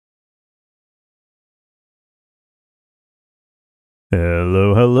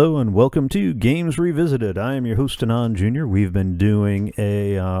Hello, hello, and welcome to Games Revisited. I am your host, Anon Jr. We've been doing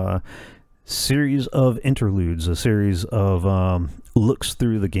a series of interludes, a series of looks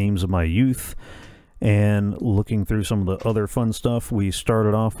through the games of my youth, and looking through some of the other fun stuff. We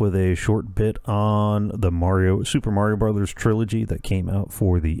started off with a short bit on the Super Mario Brothers trilogy that came out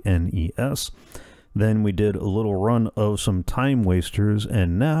for the NES. Then we did a little run of some time wasters,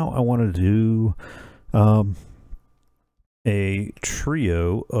 and now I wanted to do a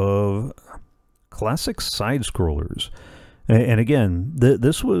trio of classic side-scrollers. And again,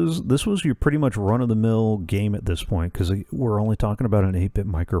 this was your pretty much run-of-the-mill game at this point, because we're only talking about an 8-bit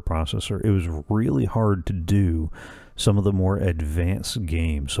microprocessor. It was really hard to do some of the more advanced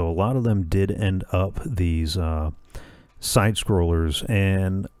games, so a lot of them did end up these side-scrollers,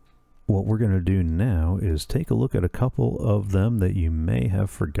 and what we're going to do now is take a look at a couple of them that you may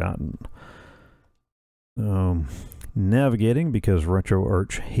have forgotten. Navigating, because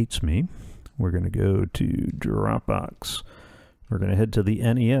RetroArch hates me, we're going to go to Dropbox. We're going to head to the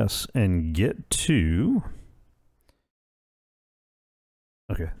NES and get to...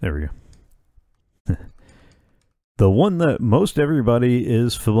 Okay, there we go. The one that most everybody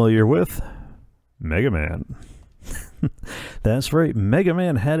is familiar with, Mega Man. That's right, Mega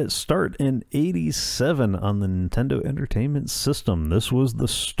Man had its start in '87 on the Nintendo Entertainment System. This was the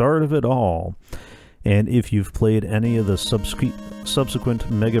start of it all. And if you've played any of the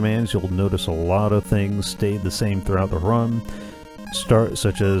subsequent Mega Mans, you'll notice a lot of things stayed the same throughout the run,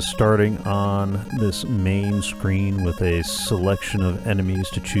 such as starting on this main screen with a selection of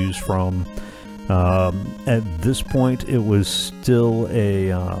enemies to choose from. At this point, it was still a,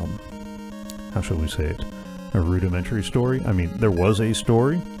 how shall we say it, a rudimentary story. I mean, there was a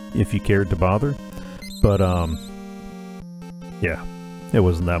story, if you cared to bother, but, yeah, it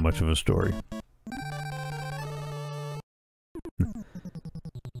wasn't that much of a story.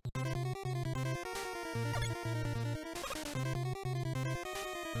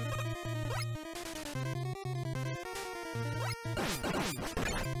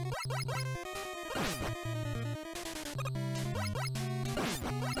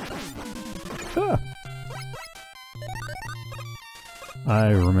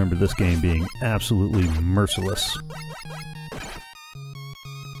 I remember this game being absolutely merciless.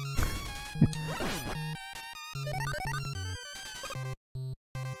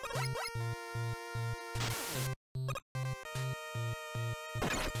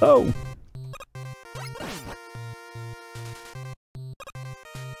 Oh!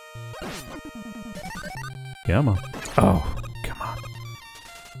 Come on. Oh, come on.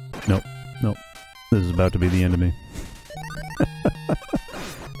 Nope, nope. This is about to be the end of me.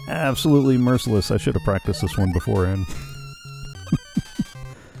 Absolutely merciless. I should have practiced this one beforehand.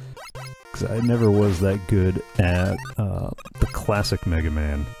 Because I never was that good at the classic Mega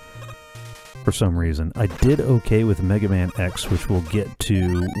Man. For some reason. I did okay with Mega Man X, which we'll get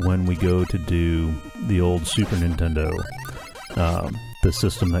to when we go to do the old Super Nintendo. The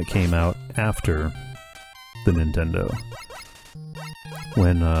system that came out after the Nintendo.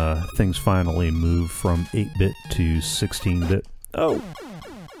 When things finally moved from 8-bit to 16-bit. Oh!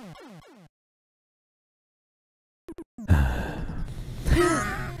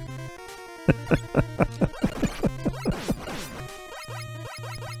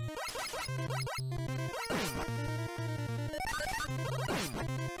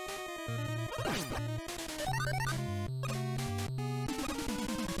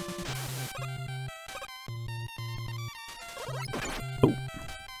 Oh.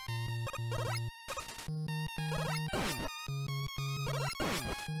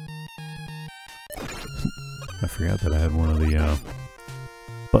 I forgot that I had one of the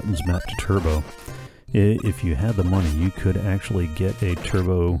buttons mapped to turbo. If you had the money, you could actually get a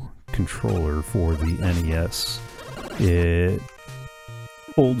turbo controller for the NES. It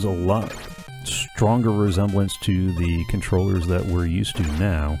holds a lot stronger resemblance to the controllers that we're used to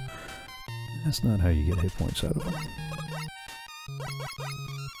now. That's not how you get hit points out of them.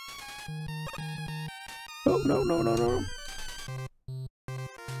 Oh, no, no, no, no.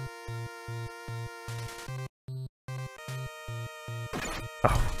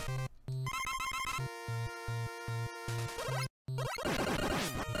 Oh.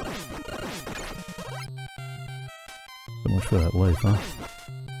 So much for that life, huh?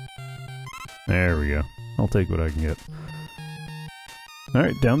 There we go. I'll take what I can get.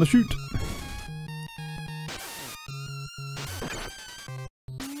 Alright, down the chute.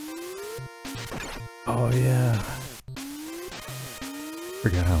 Oh yeah.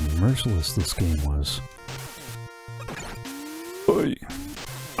 Forgot how merciless this game was. Oi!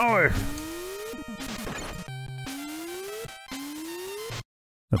 Oi!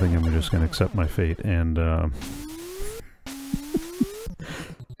 I think I'm just going to accept my fate and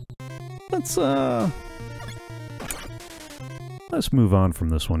let's move on from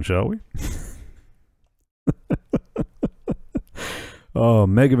this one, shall we? Oh,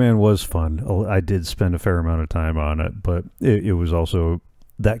 Mega Man was fun. I did spend a fair amount of time on it, but it was also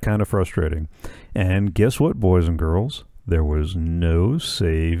that kind of frustrating. And guess what, boys and girls? There was no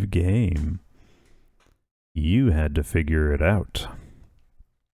save game. You had to figure it out.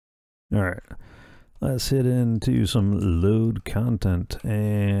 Alright, let's hit into some load content,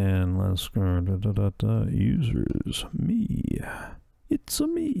 and let's go, users, me, it's a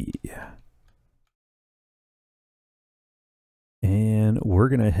me. And we're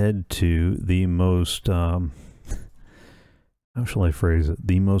going to head to the most, how shall I phrase it?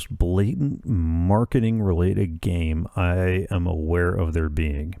 The most blatant marketing-related game I am aware of there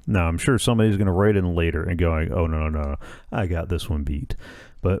being. Now, I'm sure somebody's going to write in later and going, oh, no, I got this one beat.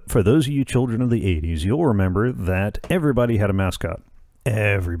 But for those of you children of the 80s, you'll remember that everybody had a mascot.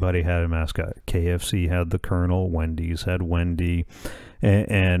 Everybody had a mascot. KFC had the Colonel, Wendy's had Wendy,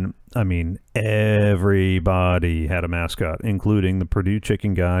 and I mean, everybody had a mascot, including the Purdue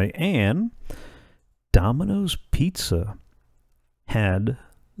Chicken guy, and Domino's Pizza had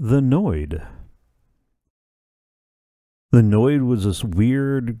the Noid. The Noid was this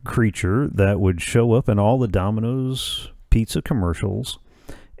weird creature that would show up in all the Domino's Pizza commercials,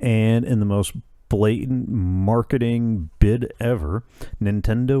 and in the most blatant marketing bid ever,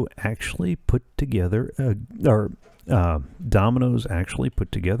 Nintendo actually put together Domino's actually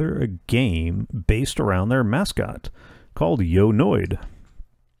put together a game based around their mascot called Yo Noid.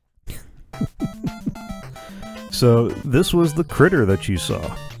 So this was the critter that you saw.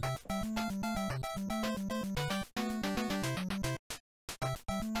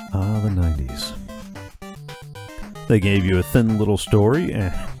 Ah, the 90s. They gave you a thin little story,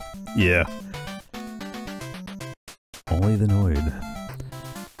 and yeah, only the Noid.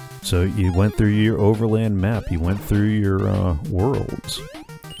 So you went through your overland map, you went through your worlds.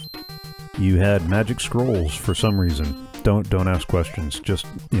 You had magic scrolls for some reason. Don't ask questions, just,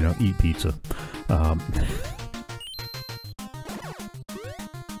 you know, eat pizza.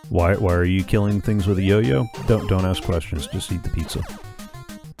 Why are you killing things with a yo-yo? Don't ask questions, just eat the pizza.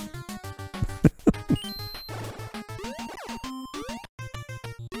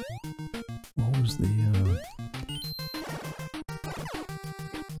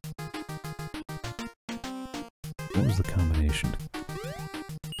 What was the combination?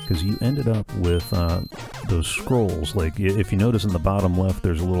 Because you ended up with those scrolls. Like, if you notice in the bottom left,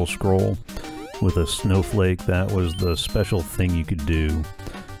 there's a little scroll with a snowflake. That was the special thing you could do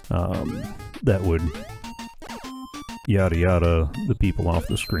that would yada yada the people off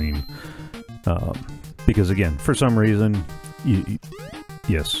the screen. Because again, for some reason, you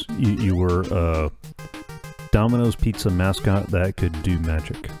were a Domino's Pizza mascot that could do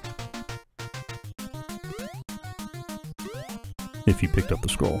magic. If you picked up the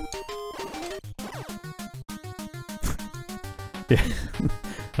scroll. Yeah.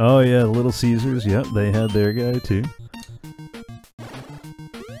 Oh yeah, Little Caesars, yep, they had their guy too.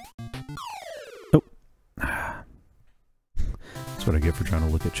 Oh. That's what I get for trying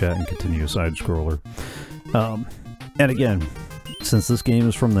to look at chat and continue a side scroller. And again, since this game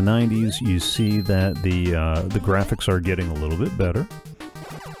is from the 90s, you see that the graphics are getting a little bit better.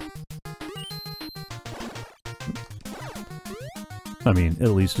 I mean, at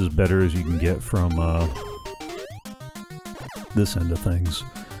least as better as you can get from this end of things.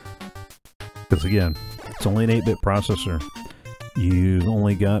 Because again, it's only an 8-bit processor. You've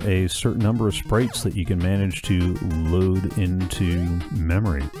only got a certain number of sprites that you can manage to load into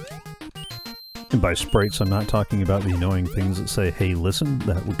memory. And by sprites, I'm not talking about the annoying things that say, hey, listen,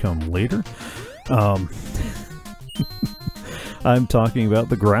 that would come later. I'm talking about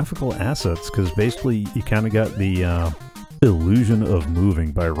the graphical assets, because basically you kind of got the illusion of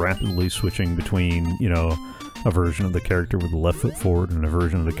moving by rapidly switching between, you know, a version of the character with the left foot forward and a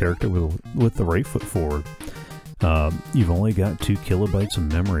version of the character with the right foot forward. You've only got 2 kilobytes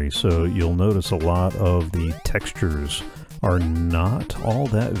of memory, so you'll notice a lot of the textures are not all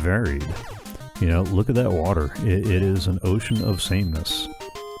that varied. You know, look at that water. It is an ocean of sameness.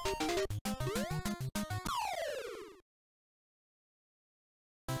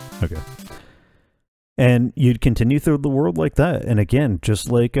 Okay. And you'd continue through the world like that. And again,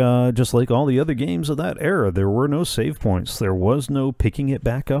 just like all the other games of that era, there were no save points. There was no picking it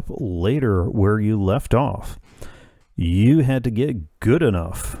back up later where you left off. You had to get good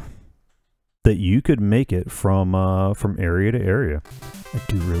enough that you could make it from area to area. I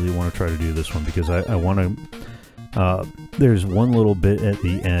do really want to try to do this one because I want to There's one little bit at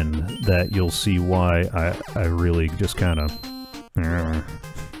the end that you'll see why I really just kind of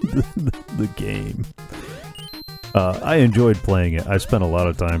the game. I enjoyed playing it. I spent a lot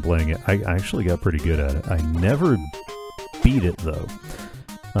of time playing it. I actually got pretty good at it. I never beat it though,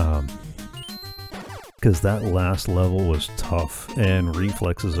 because that last level was tough, and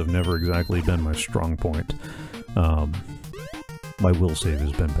reflexes have never exactly been my strong point. My will save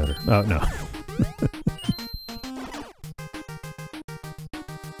has been better. Oh, no.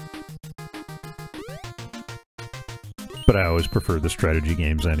 But I always prefer the strategy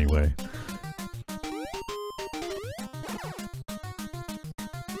games anyway.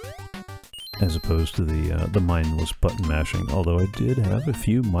 As opposed to the mindless button mashing. Although I did have a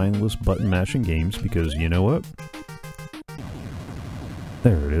few mindless button mashing games, because you know what?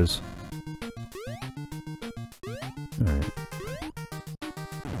 There it is. Alright.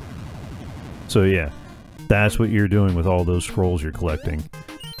 So yeah, that's what you're doing with all those scrolls you're collecting.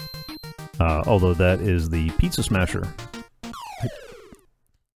 Although that is the Pizza Smasher. I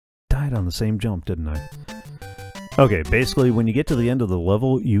died on the same jump, didn't I? Okay, basically when you get to the end of the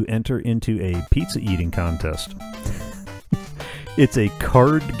level, you enter into a pizza eating contest. It's a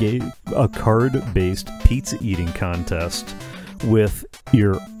card-based pizza eating contest with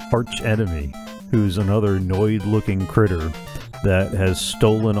your arch enemy, who's another Noid-looking critter that has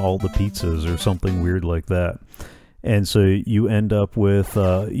stolen all the pizzas or something weird like that. And so you end up with,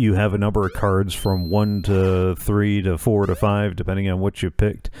 you have a number of cards from 1 to 3 to 4 to 5, depending on what you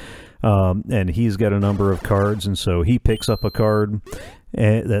picked. And he's got a number of cards, and so he picks up a card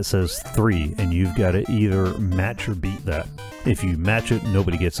that says 3, and you've got to either match or beat that. If you match it,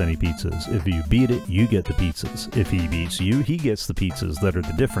 nobody gets any pizzas. If you beat it, you get the pizzas. If he beats you, he gets the pizzas that are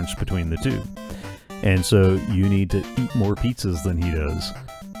the difference between the two. And so you need to eat more pizzas than he does.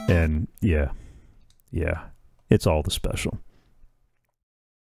 And yeah, it's all the special.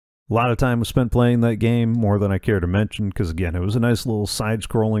 A lot of time was spent playing that game, more than I care to mention, because again, it was a nice little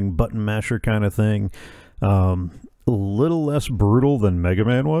side-scrolling button masher kind of thing. A little less brutal than Mega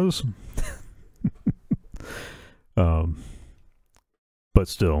Man was. But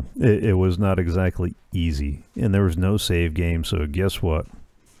still, it was not exactly easy. And there was no save game, so guess what?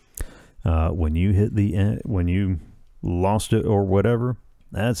 When you hit the end, when you lost it or whatever,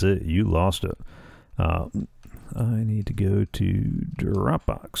 that's it, you lost it. I need to go to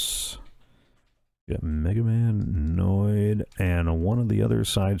Dropbox. Got Mega Man, Noid, and one of the other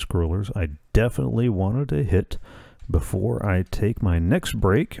side-scrollers I definitely wanted to hit before I take my next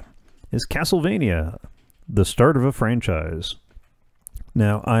break is Castlevania, the start of a franchise.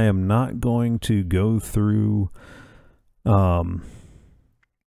 Now, I am not going to go through all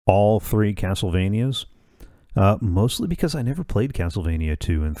 3 Castlevanias, mostly because I never played Castlevania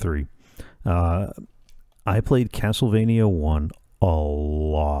 2 and 3. I played Castlevania 1 a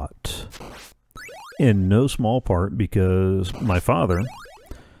lot. In no small part because my father,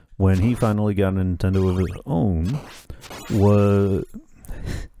 when he finally got a Nintendo of his own,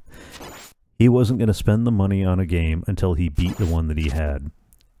 he wasn't going to spend the money on a game until he beat the one that he had.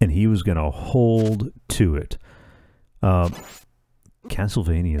 And he was going to hold to it.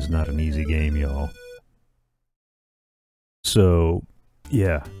 Castlevania is not an easy game, y'all. So,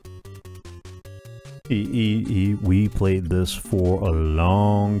 yeah. We played this for a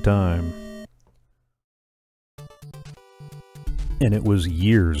long time. And it was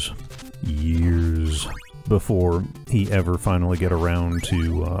years before he ever finally got around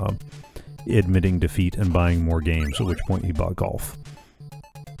to admitting defeat and buying more games, at which point he bought golf.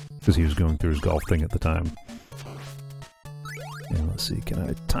 Because he was going through his golf thing at the time. And let's see, can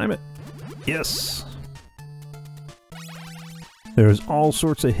I time it? Yes! There's all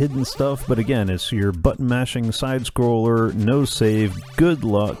sorts of hidden stuff, but again, it's your button-mashing side-scroller, no save, good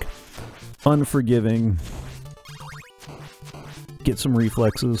luck, unforgiving, get some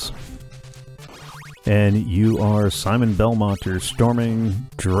reflexes, and you are Simon Belmont, you're storming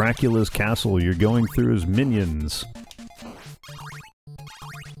Dracula's castle, you're going through his minions.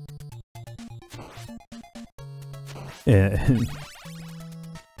 And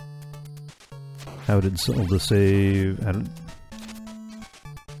how did Zelda save?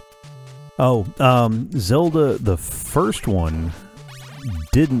 Zelda, the first one,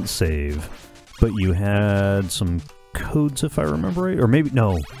 didn't save, but you had some codes, if I remember right, or maybe,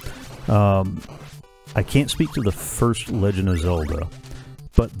 no. I can't speak to the first Legend of Zelda,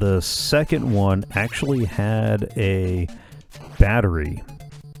 but the second one actually had a battery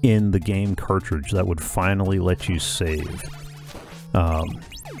in the game cartridge that would finally let you save.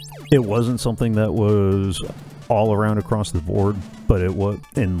 It wasn't something that was all around across the board, but it was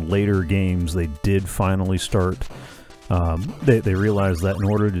in later games they did finally start. They realized that in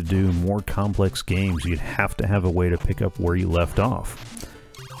order to do more complex games, you'd have to have a way to pick up where you left off.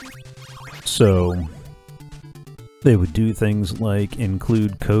 So they would do things like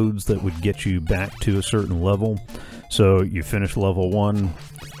include codes that would get you back to a certain level. So you finish level 1,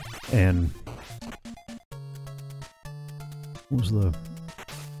 and what was the...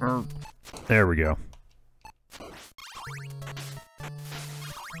 There we go.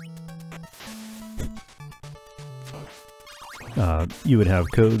 You would have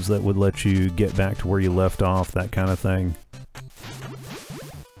codes that would let you get back to where you left off, that kind of thing.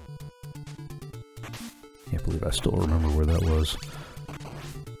 Can't believe I still remember where that was.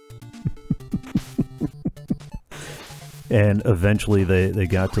 And eventually they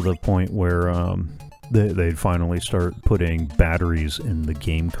got to the point where they'd finally start putting batteries in the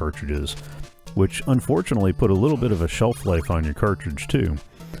game cartridges, which unfortunately put a little bit of a shelf life on your cartridge too,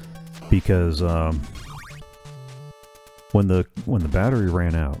 because when the battery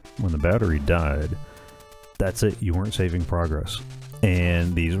ran out, when the battery died, that's it. You weren't saving progress.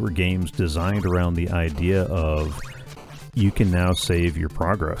 And these were games designed around the idea of you can now save your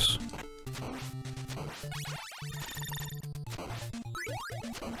progress.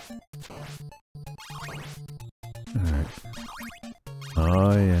 Alright.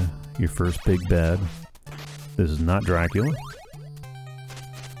 Oh yeah, your first big bad. This is not Dracula.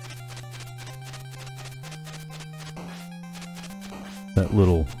 That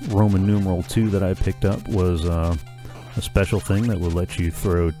little Roman numeral 2 that I picked up was a special thing that would let you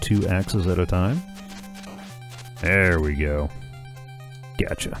throw 2 axes at a time. There we go.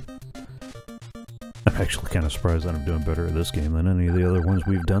 Gotcha. I'm actually kind of surprised that I'm doing better at this game than any of the other ones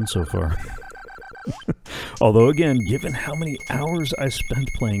we've done so far. Although again, given how many hours I spent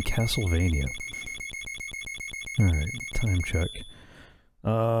playing Castlevania. Alright, time check.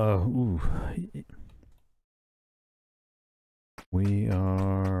 Ooh. We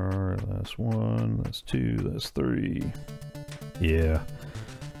are... that's 1, that's 2, that's 3. Yeah.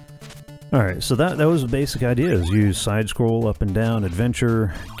 Alright, so that was the basic ideas. Use side-scroll, up and down,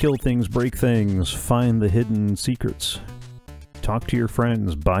 adventure, kill things, break things, find the hidden secrets, talk to your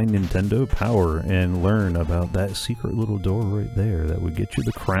friends, buy Nintendo Power, and learn about that secret little door right there that would get you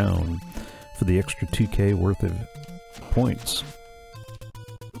the crown for the extra 2K worth of points.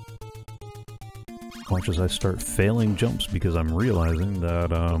 Watch as I start failing jumps because I'm realizing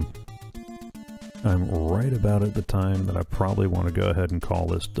that I'm right about at the time that I probably want to go ahead and call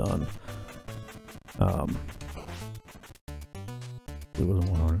this done. There wasn't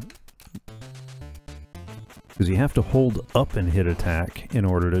one on it. Because you have to hold up and hit attack in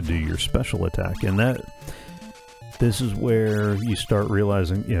order to do your special attack, and this is where you start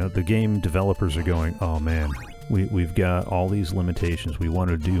realizing, you know, the game developers are going, oh man, we've got all these limitations. We want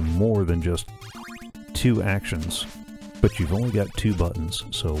to do more than just 2 actions, but you've only got 2 buttons,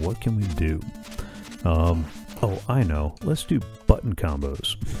 so what can we do? Oh, I know. Let's do button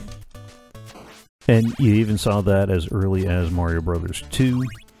combos. And you even saw that as early as Mario Brothers 2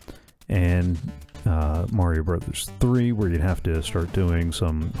 and Mario Brothers 3, where you'd have to start doing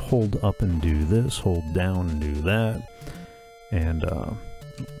some hold up and do this, hold down and do that. And I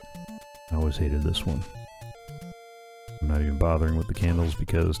always hated this one. I'm not even bothering with the candles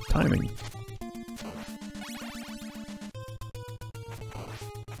because timing.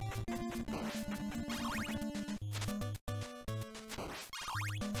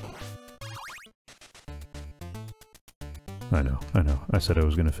 I know. I said I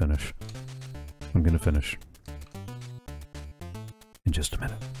was going to finish. I'm going to finish. In just a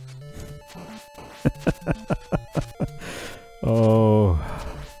minute. Oh.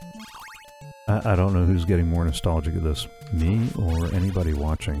 I don't know who's getting more nostalgic of this. Me or anybody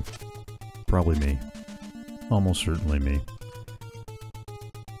watching. Probably me. Almost certainly me.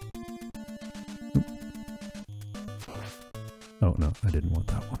 Oop. Oh no, I didn't want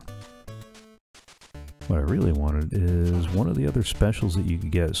that one. What I really wanted is one of the other specials that you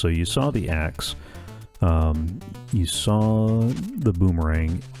could get. So you saw the axe, you saw the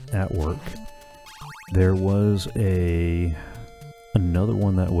boomerang at work. There was another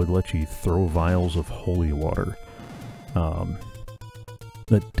one that would let you throw vials of holy water.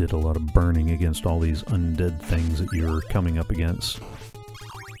 That did a lot of burning against all these undead things that you're coming up against.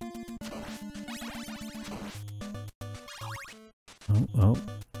 Oh.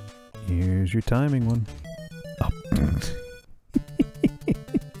 Here's your timing one. Oh.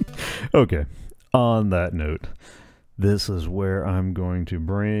 Okay, on that note, this is where I'm going to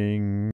bring